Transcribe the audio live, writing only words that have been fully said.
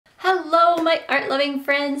Hello my art loving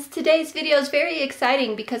friends! Today's video is very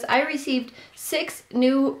exciting because I received 6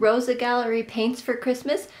 new Rosa Gallery paints for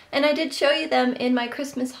Christmas, and I did show you them in my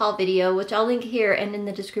Christmas haul video, which I'll link here and in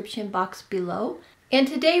the description box below. And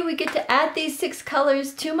today we get to add these 6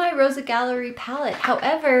 colors to my Rosa Gallery palette.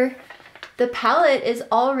 However, the palette is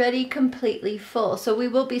already completely full, so we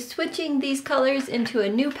will be switching these colors into a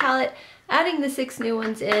new palette, adding the 6 new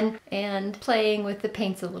ones in, and playing with the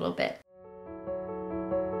paints a little bit.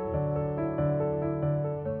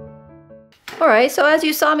 Alright, so as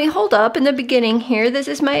you saw me hold up in the beginning here, this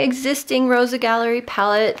is my existing Rosa Gallery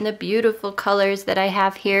palette and the beautiful colors that I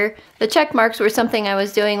have here. The check marks were something I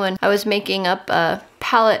was doing when I was making up a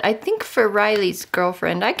palette, I think for Riley's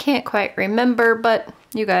girlfriend. I can't quite remember, but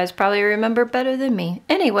you guys probably remember better than me.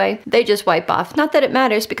 Anyway, they just wipe off. Not that it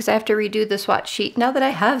matters because I have to redo the swatch sheet now that I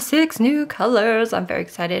have 6 new colors. I'm very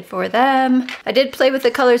excited for them. I did play with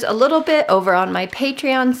the colors a little bit over on my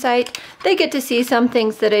Patreon site. They get to see some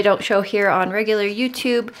things that I don't show here on regular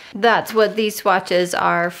YouTube. That's what these swatches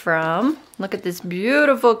are from. Look at this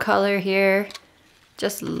beautiful color here.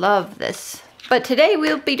 Just love this. But today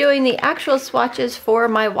we'll be doing the actual swatches for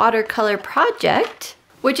my watercolor project,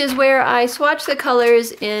 which is where I swatch the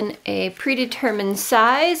colors in a predetermined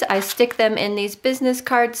size. I stick them in these business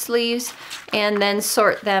card sleeves and then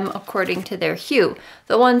sort them according to their hue.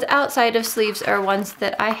 The ones outside of sleeves are ones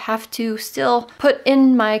that I have to still put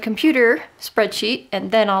in my computer spreadsheet,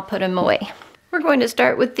 and then I'll put them away. We're going to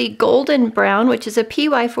start with the golden brown, which is a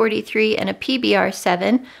PY43 and a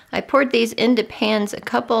PBR7. I poured these into pans a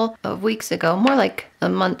couple of weeks ago, more like a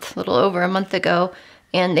month, a little over a month ago,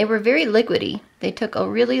 and they were very liquidy. They took a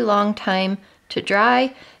really long time to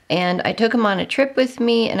dry, and I took them on a trip with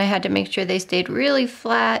me, and I had to make sure they stayed really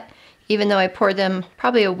flat, even though I poured them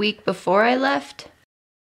probably a week before I left.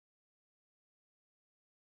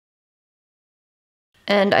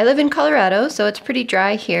 And I live in Colorado, so it's pretty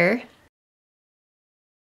dry here.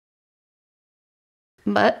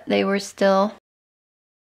 But they were still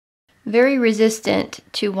very resistant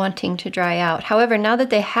to wanting to dry out. However, now that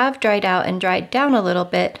they have dried out and dried down a little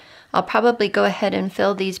bit, I'll probably go ahead and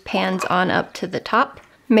fill these pans on up to the top.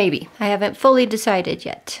 Maybe. I haven't fully decided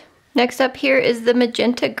yet. Next up here is the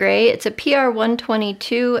magenta gray. It's a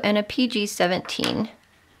PR122 and a PG17.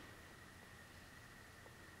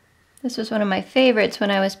 This was one of my favorites when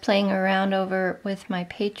I was playing around over with my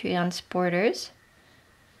Patreon supporters.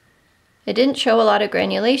 It didn't show a lot of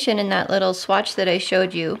granulation in that little swatch that I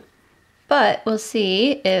showed you, but we'll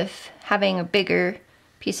see if having a bigger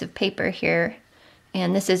piece of paper here,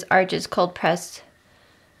 and this is Arches cold pressed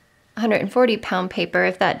 140 pound paper,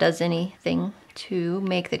 if that does anything to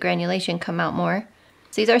make the granulation come out more.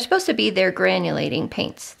 So these are supposed to be their granulating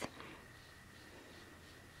paints.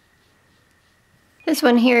 This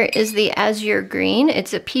one here is the Azure Green.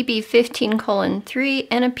 It's a PB15:3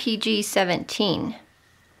 and a PG17.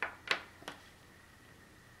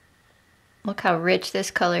 Look how rich this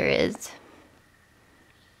color is.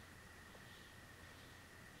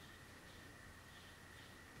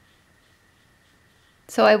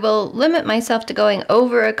 So I will limit myself to going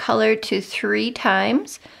over a color to 3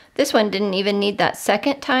 times. This one didn't even need that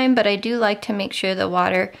second time, but I do like to make sure the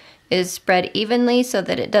water is spread evenly so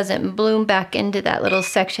that it doesn't bloom back into that little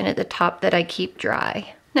section at the top that I keep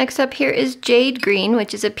dry. Next up here is Jade Green,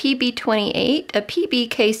 which is a PB28, a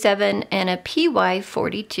PBK7, and a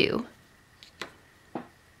PY42.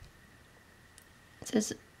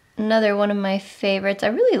 This is another one of my favorites. I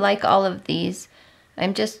really like all of these.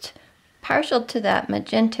 I'm just partial to that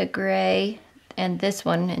magenta gray and this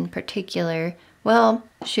one in particular. Well,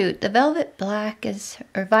 shoot, the velvet black is,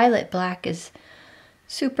 or violet black is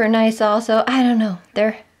super nice also. I don't know.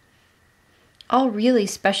 They're all really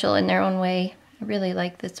special in their own way. I really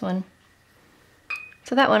like this one.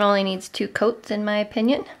 So that one only needs 2 coats in my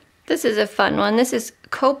opinion. This is a fun one. This is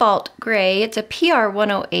Cobalt Gray. It's a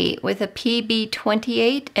PR108 with a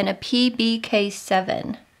PB28 and a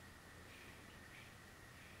PBK7.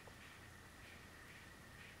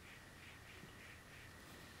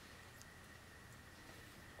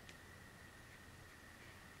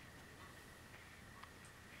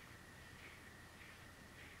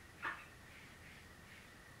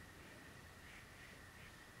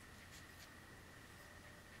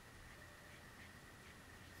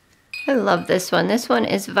 I love this one. This one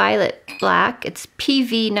is Violet Black. It's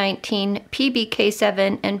PV19,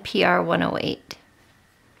 PBK7, and PR108.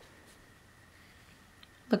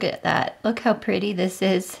 Look at that. Look how pretty this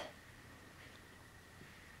is.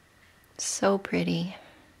 So pretty.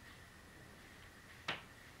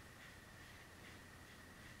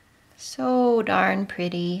 So darn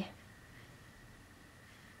pretty.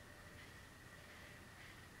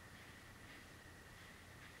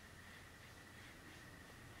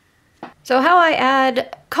 So how I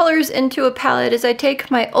add colors into a palette is I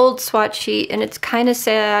take my old swatch sheet, and it's kind of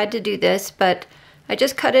sad to do this, but I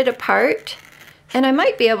just cut it apart, and I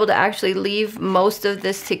might be able to actually leave most of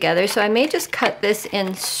this together, so I may just cut this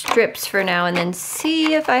in strips for now and then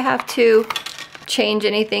see if I have to change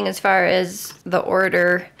anything as far as the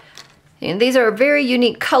order. And these are very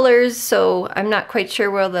unique colors, so I'm not quite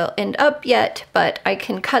sure where they'll end up yet, but I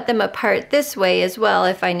can cut them apart this way as well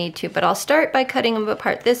if I need to. But I'll start by cutting them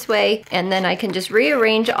apart this way, and then I can just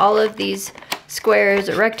rearrange all of these squares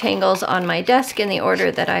or rectangles on my desk in the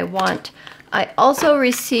order that I want. I also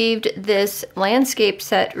received this landscape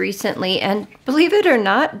set recently, and believe it or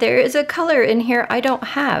not, there is a color in here I don't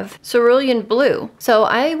have, cerulean blue. So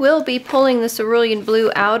I will be pulling the cerulean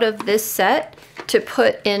blue out of this set to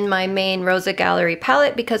put in my main Rosa Gallery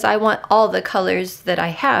palette because I want all the colors that I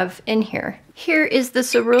have in here. Here is the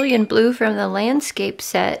cerulean blue from the landscape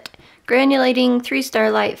set, granulating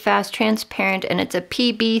 3-star light, fast, transparent, and it's a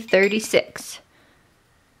PB36.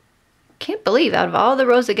 Can't believe out of all the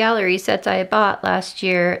Rosa Gallery sets I bought last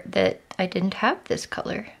year that I didn't have this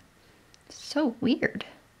color. So weird.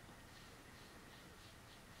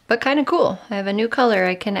 But kind of cool. I have a new color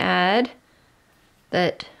I can add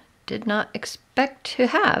that did not expect to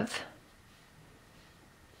have.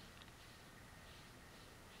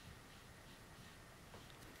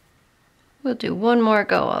 We'll do one more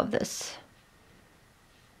go of this.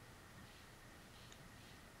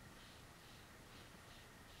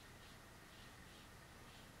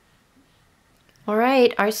 All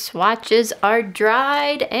right, our swatches are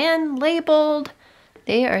dried and labeled.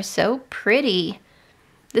 They are so pretty.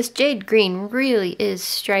 This jade green really is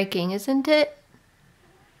striking, isn't it?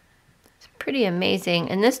 It's pretty amazing,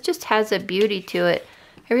 and this just has a beauty to it.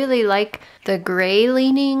 I really like the gray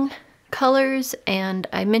leaning colors, and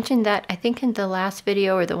I mentioned that I think in the last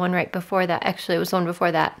video or the one right before that. Actually, it was the one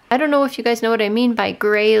before that. I don't know if you guys know what I mean by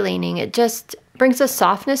gray leaning. It just brings a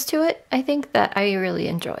softness to it, I think, that I really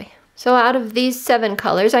enjoy. So out of these 7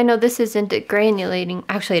 colors, I know this isn't granulating.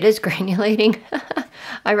 Actually, it is granulating,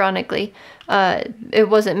 ironically. It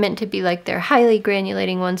wasn't meant to be like their highly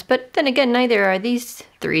granulating ones, but then again, neither are these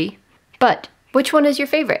 3. But which one is your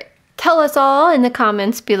favorite? Tell us all in the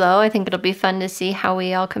comments below. I think it'll be fun to see how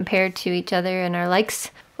we all compare to each other and our likes.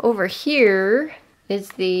 Over here is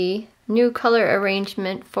the new color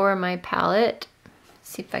arrangement for my palette. Let's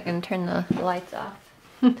see if I can turn the lights off.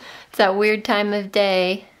 It's that weird time of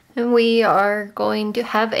day. And we are going to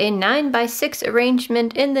have a 9x6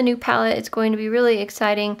 arrangement in the new palette. It's going to be really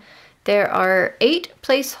exciting. There are 8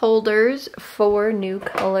 placeholders for new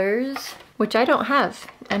colors, which I don't have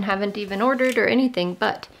and haven't even ordered or anything,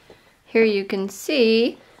 but here you can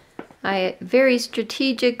see I very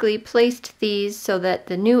strategically placed these so that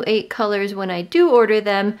the new 8 colors, when I do order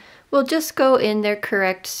them, will just go in their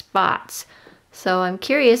correct spots. So I'm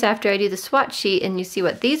curious after I do the swatch sheet and you see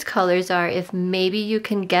what these colors are, if maybe you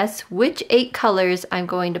can guess which 8 colors I'm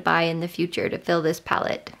going to buy in the future to fill this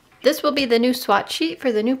palette. This will be the new swatch sheet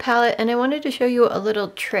for the new palette, and I wanted to show you a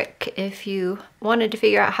little trick if you wanted to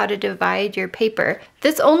figure out how to divide your paper.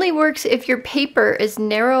 This only works if your paper is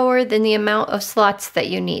narrower than the amount of slots that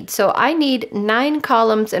you need. So I need 9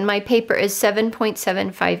 columns and my paper is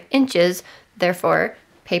 7.75 inches, therefore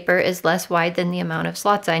paper is less wide than the amount of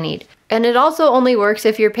slots I need. And it also only works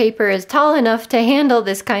if your paper is tall enough to handle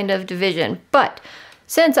this kind of division. But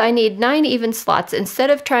since I need 9 even slots, instead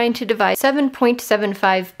of trying to divide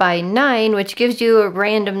 7.75 by 9, which gives you a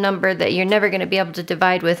random number that you're never going to be able to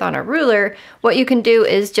divide with on a ruler, what you can do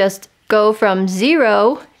is just go from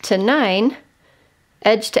 0 to 9,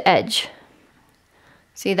 edge to edge.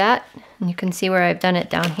 See that? And you can see where I've done it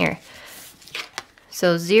down here.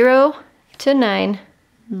 So 0 to 9,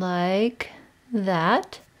 like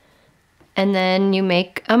that. And then you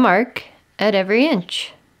make a mark at every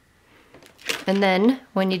inch. And then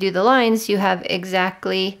when you do the lines, you have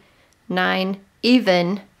exactly 9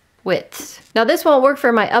 even widths. Now this won't work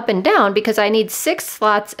for my up and down because I need 6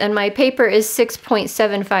 slots and my paper is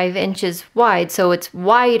 6.75 inches wide, so it's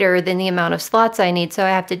wider than the amount of slots I need, so I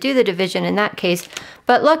have to do the division in that case.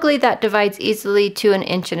 But luckily that divides easily to 1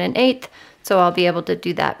 1/8, so I'll be able to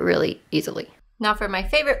do that really easily. Now for my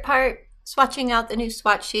favorite part, swatching out the new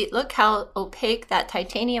swatch sheet. Look how opaque that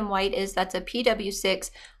titanium white is. That's a PW6.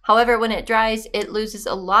 However, when it dries, it loses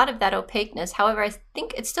a lot of that opaqueness. However, I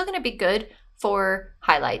think it's still going to be good for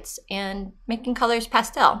highlights and making colors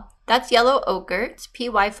pastel. That's yellow ochre. It's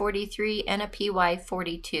PY43 and a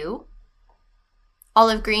PY42.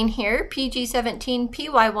 Olive green here, PG17,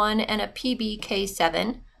 PY1, and a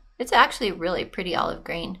PBK7. It's actually really pretty olive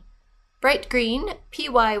green. Bright green,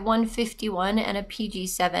 PY151 and a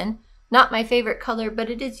PG7. Not my favorite color, but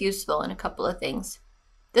it is useful in a couple of things.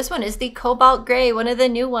 This one is the Cobalt Gray, one of the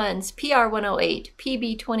new ones, PR108,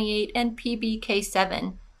 PB28, and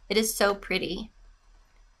PBK7. It is so pretty.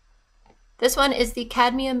 This one is the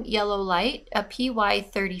Cadmium Yellow Light, a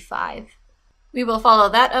PY35. We will follow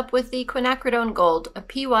that up with the Quinacridone Gold, a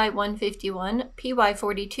PY151,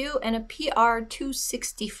 PY42, and a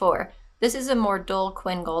PR264. This is a more dull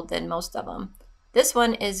Quin Gold than most of them. This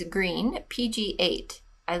one is green, PG8.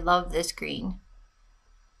 I love this green.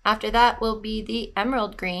 After that will be the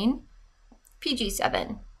Emerald Green,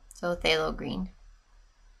 PG7, so phthalo green.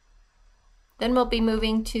 Then we'll be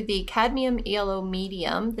moving to the Cadmium Yellow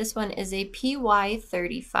Medium. This one is a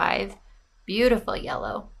PY35, beautiful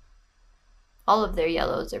yellow. All of their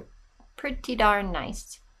yellows are pretty darn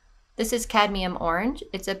nice. This is Cadmium Orange.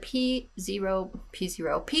 It's a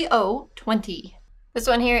PO20. This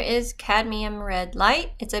one here is Cadmium Red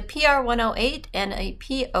Light. It's a PR108 and a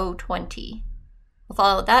PO20. We'll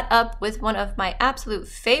follow that up with one of my absolute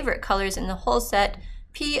favorite colors in the whole set,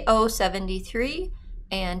 PO73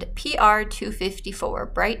 and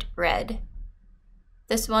PR254, Bright Red.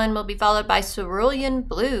 This one will be followed by Cerulean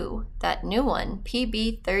Blue, that new one,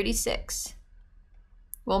 PB36.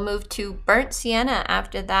 We'll move to Burnt Sienna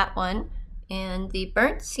after that one, and the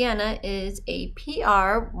Burnt Sienna is a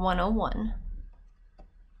PR101.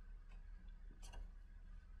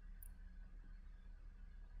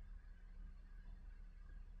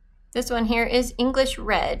 This one here is English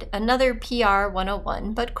Red, another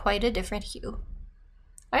PR101, but quite a different hue.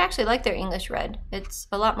 I actually like their English Red. It's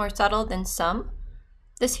a lot more subtle than some.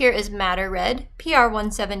 This here is Madder Red,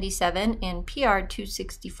 PR177 and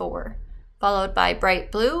PR264, followed by Bright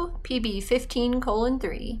Blue,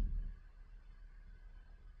 PB15:3.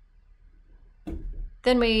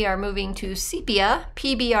 Then we are moving to Sepia,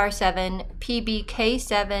 PBR7,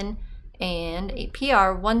 PBK7, and a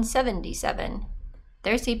PR177.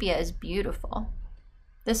 Their sepia is beautiful.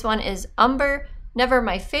 This one is Umber, never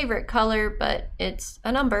my favorite color, but it's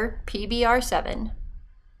an umber, PBR7.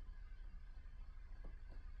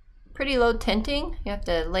 Pretty low tinting. You have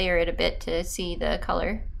to layer it a bit to see the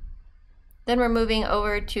color. Then we're moving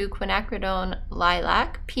over to Quinacridone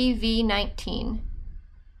Lilac, PV19.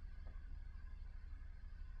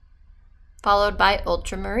 Followed by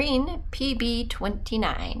Ultramarine,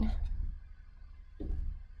 PB29.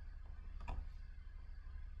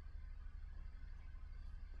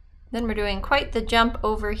 Then we're doing quite the jump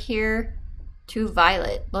over here to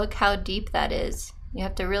Violet. Look how deep that is. You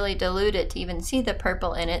have to really dilute it to even see the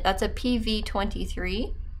purple in it. That's a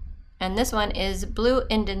PV23. And this one is Blue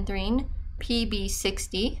Indanthrene,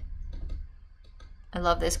 PB60. I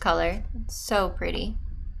love this color. It's so pretty,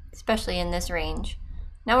 especially in this range.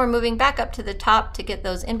 Now we're moving back up to the top to get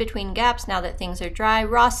those in-between gaps now that things are dry.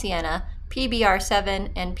 Raw Sienna,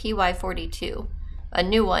 PBR7 and PY42. A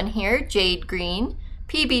new one here, Jade Green,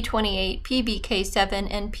 PB28, PBK7,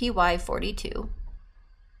 and PY42.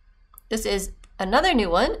 This is another new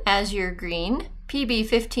one, Azure Green,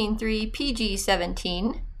 PB15:3,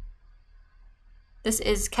 PG17. This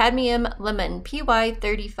is Cadmium Lemon,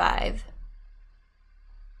 PY35.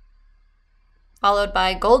 Followed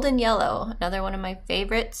by Golden Yellow, another one of my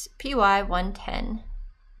favorites, PY110.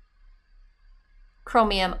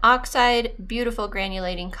 Chromium Oxide, beautiful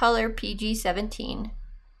granulating color, PG17.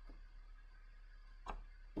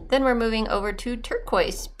 Then we're moving over to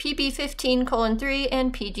Turquoise, PB15:3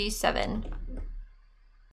 and PG7.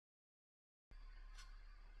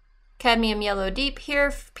 Cadmium Yellow Deep here,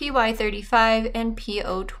 PY35 and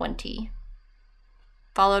PO20.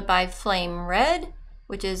 Followed by Flame Red,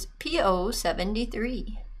 which is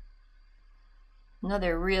PO73.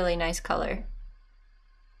 Another really nice color.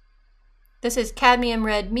 This is Cadmium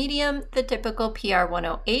Red Medium, the typical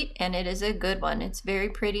PR108, and it is a good one. It's very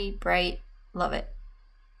pretty, bright, love it.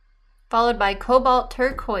 Followed by Cobalt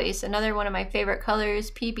Turquoise, another one of my favorite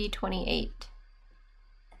colors, PB28.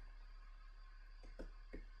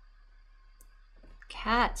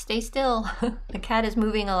 Cat, stay still. The cat is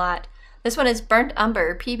moving a lot. This one is Burnt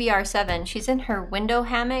Umber, PBR7. She's in her window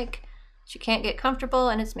hammock. She can't get comfortable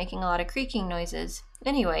and it's making a lot of creaking noises.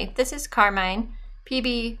 Anyway, this is Carmine,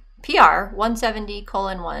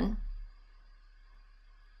 PR170:1.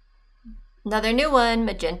 Another new one,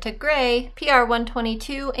 Magenta Gray,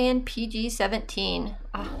 PR122 and PG17.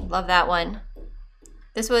 Oh, love that one.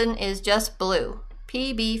 This one is just blue,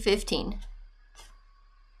 PB15.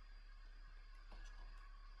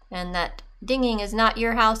 And that dinging is not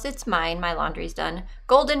your house, it's mine. My laundry's done.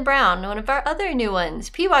 Golden Brown, one of our other new ones,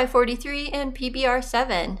 PY43 and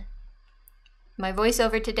PBR7. My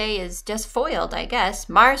voiceover today is just foiled, I guess.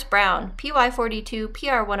 Mars Brown, PY42,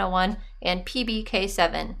 PR101, and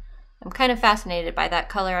PBK7. I'm kind of fascinated by that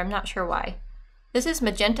color. I'm not sure why. This is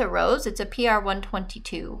Magenta Rose. It's a PR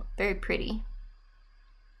 122. Very pretty.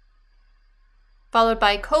 Followed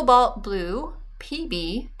by Cobalt Blue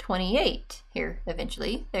PB 28. Here,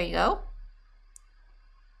 eventually. There you go.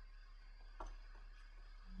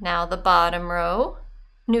 Now the bottom row.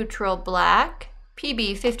 Neutral Black,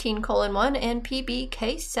 PB 15:1 and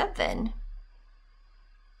PBK7.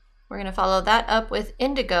 We're going to follow that up with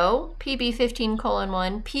Indigo, PB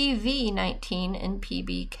 15:1, PV19, and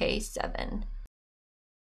PBK7.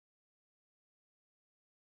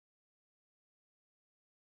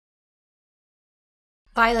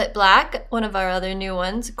 Violet Black, one of our other new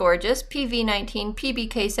ones, gorgeous, PV19,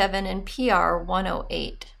 PBK7, and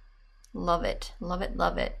PR108. Love it, love it,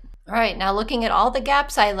 love it. All right, now looking at all the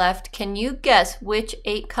gaps I left, can you guess which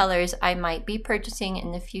 8 colors I might be purchasing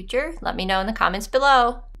in the future? Let me know in the comments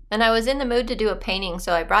below. And I was in the mood to do a painting,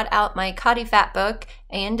 so I brought out my Cotty Fat book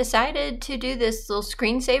and decided to do this little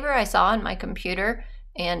screensaver I saw on my computer,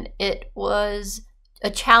 and it was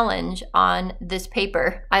a challenge on this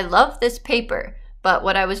paper. I love this paper, but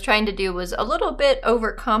what I was trying to do was a little bit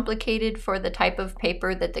overcomplicated for the type of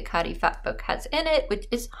paper that the Cotty Fat book has in it, which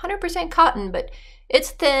is 100% cotton, but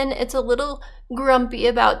it's thin, it's a little grumpy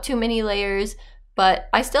about too many layers, but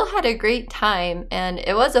I still had a great time, and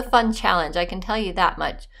it was a fun challenge, I can tell you that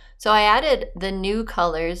much. So I added the new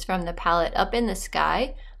colors from the palette up in the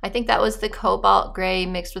sky. I think that was the cobalt gray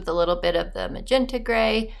mixed with a little bit of the magenta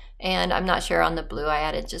gray, and I'm not sure on the blue, I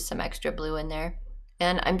added just some extra blue in there.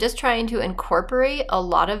 And I'm just trying to incorporate a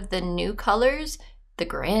lot of the new colors, the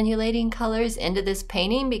granulating colors, into this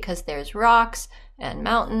painting because there's rocks and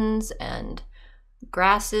mountains and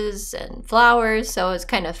grasses and flowers, so it's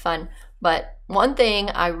kind of fun. But one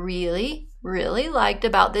thing I really liked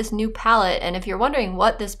about this new palette, and if you're wondering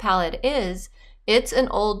what this palette is, it's an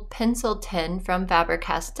old pencil tin from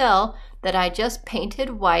Faber-Castell that I just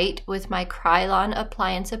painted white with my Krylon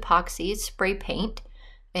Appliance Epoxy spray paint,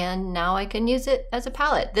 and now I can use it as a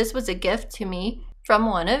palette. This was a gift to me from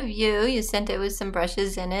one of you. You sent it with some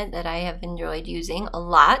brushes in it that I have enjoyed using a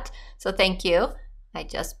lot, so thank you. I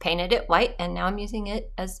just painted it white and now I'm using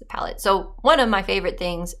it as a palette. So one of my favorite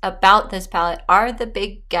things about this palette are the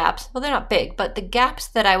big gaps. Well, they're not big, but the gaps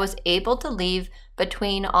that I was able to leave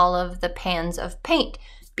between all of the pans of paint.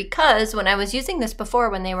 Because when I was using this before,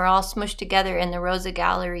 when they were all smushed together in the Rosa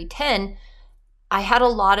Gallery 10, I had a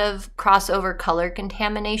lot of crossover color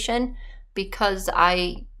contamination because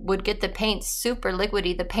I would get the paints super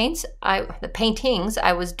liquidy. The paintings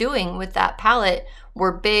I was doing with that palette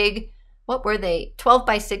were big. What were they? 12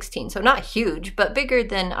 by 16, so not huge, but bigger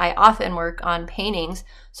than I often work on paintings.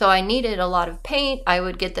 So I needed a lot of paint. I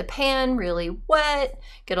would get the pan really wet,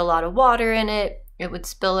 get a lot of water in it. It would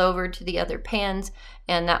spill over to the other pans,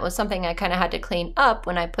 and that was something I kind of had to clean up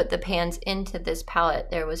when I put the pans into this palette.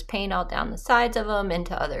 There was paint all down the sides of them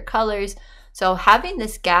into other colors. So having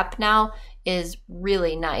this gap now is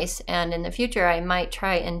really nice, and in the future I might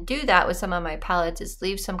try and do that with some of my palettes, is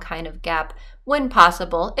leave some kind of gap when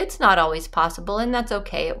possible. It's not always possible, and that's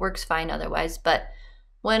okay. It works fine otherwise, but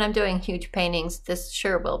when I'm doing huge paintings, this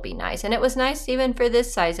sure will be nice. And it was nice even for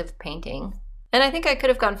this size of painting. And I think I could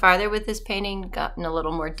have gone farther with this painting, gotten a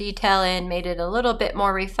little more detail in, made it a little bit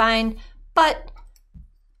more refined, but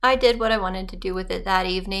I did what I wanted to do with it that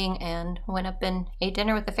evening and went up and ate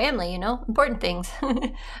dinner with the family, you know, important things.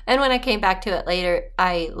 And when I came back to it later,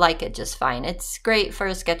 I like it just fine. It's great for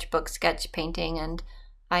a sketchbook sketch painting, and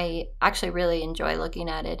I actually really enjoy looking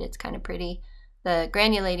at it. It's kind of pretty. The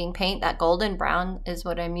granulating paint, that golden brown, is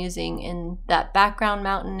what I'm using in that background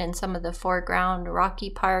mountain and some of the foreground rocky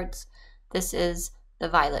parts. This is the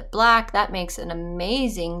violet black. That makes an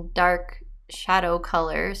amazing dark shadow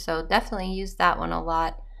color, so definitely use that one a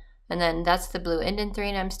lot. And then that's the blue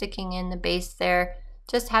indanthrene I'm sticking in the base there.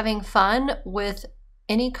 Just having fun with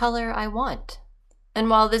any color I want. And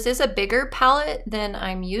while this is a bigger palette than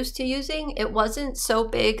I'm used to using, it wasn't so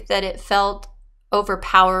big that it felt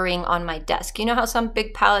overpowering on my desk. You know how some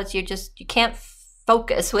big palettes, you can't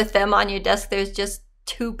focus with them on your desk. There's just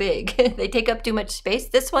too big. They take up too much space.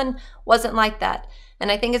 This one wasn't like that. And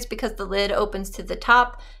I think it's because the lid opens to the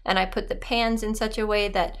top, and I put the pans in such a way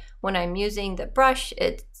that when I'm using the brush,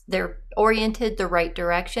 they're oriented the right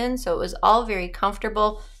direction. So it was all very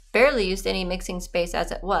comfortable. Barely used any mixing space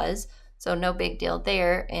as it was. So no big deal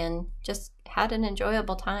there, and just had an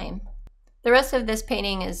enjoyable time. The rest of this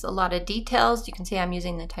painting is a lot of details. You can see I'm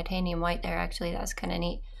using the titanium white there, actually. That's kind of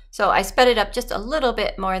neat. So I sped it up just a little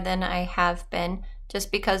bit more than I have been,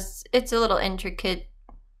 just because it's a little intricate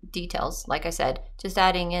details. Like I said, just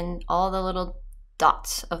adding in all the little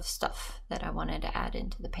dots of stuff that I wanted to add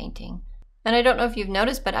into the painting. And I don't know if you've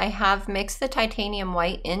noticed, but I have mixed the titanium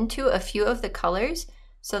white into a few of the colors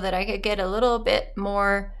so that I could get a little bit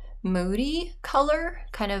more moody color,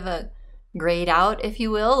 kind of a grayed out, if you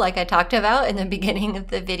will, like I talked about in the beginning of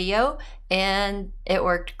the video. And it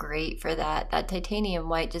worked great for that. That titanium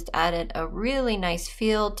white just added a really nice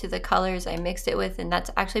feel to the colors I mixed it with. And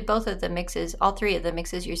that's actually both of the mixes, all three of the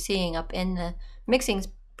mixes you're seeing up in the mixing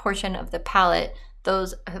portion of the palette.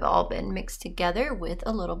 Those have all been mixed together with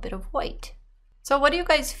a little bit of white. So what do you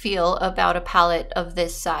guys feel about a palette of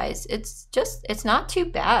this size? It's not too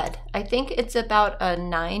bad. I think it's about a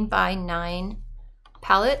 9x9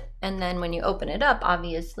 palette. And then when you open it up,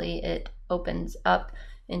 obviously it opens up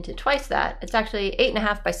into twice that. It's actually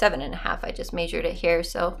 8.5 by 7.5. I just measured it here.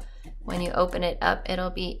 So when you open it up,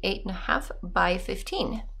 it'll be 8.5 by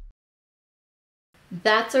 15.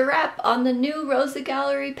 That's a wrap on the new Rosa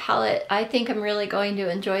Gallery palette. I think I'm really going to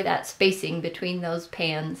enjoy that spacing between those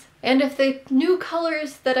pans. And if the new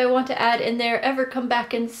colors that I want to add in there ever come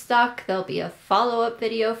back in stock, there'll be a follow-up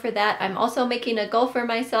video for that. I'm also making a goal for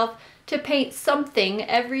myself to paint something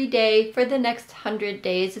every day for the next 100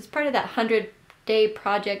 days. It's part of that 100-day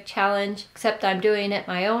project challenge, except I'm doing it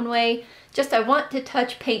my own way. Just I want to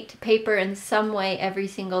touch paint to paper in some way every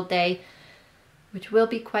single day, which will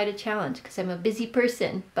be quite a challenge because I'm a busy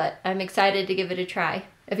person, but I'm excited to give it a try.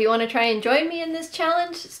 If you want to try and join me in this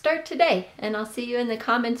challenge, start today, and I'll see you in the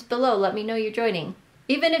comments below. Let me know you're joining.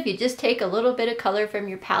 Even if you just take a little bit of color from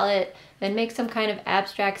your palette and make some kind of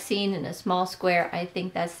abstract scene in a small square, I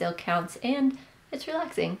think that still counts, and it's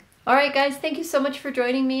relaxing. Alright guys, thank you so much for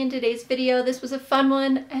joining me in today's video. This was a fun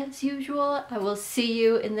one, as usual. I will see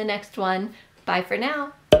you in the next one. Bye for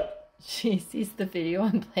now. She sees the video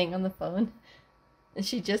I'm playing on the phone. And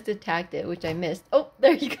she just attacked it, which I missed. Oh,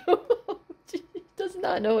 there you go. She does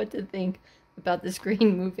not know what to think about the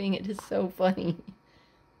screen moving. It is so funny.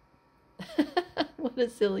 What a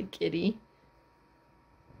silly kitty.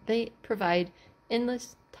 They provide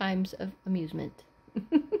endless times of amusement.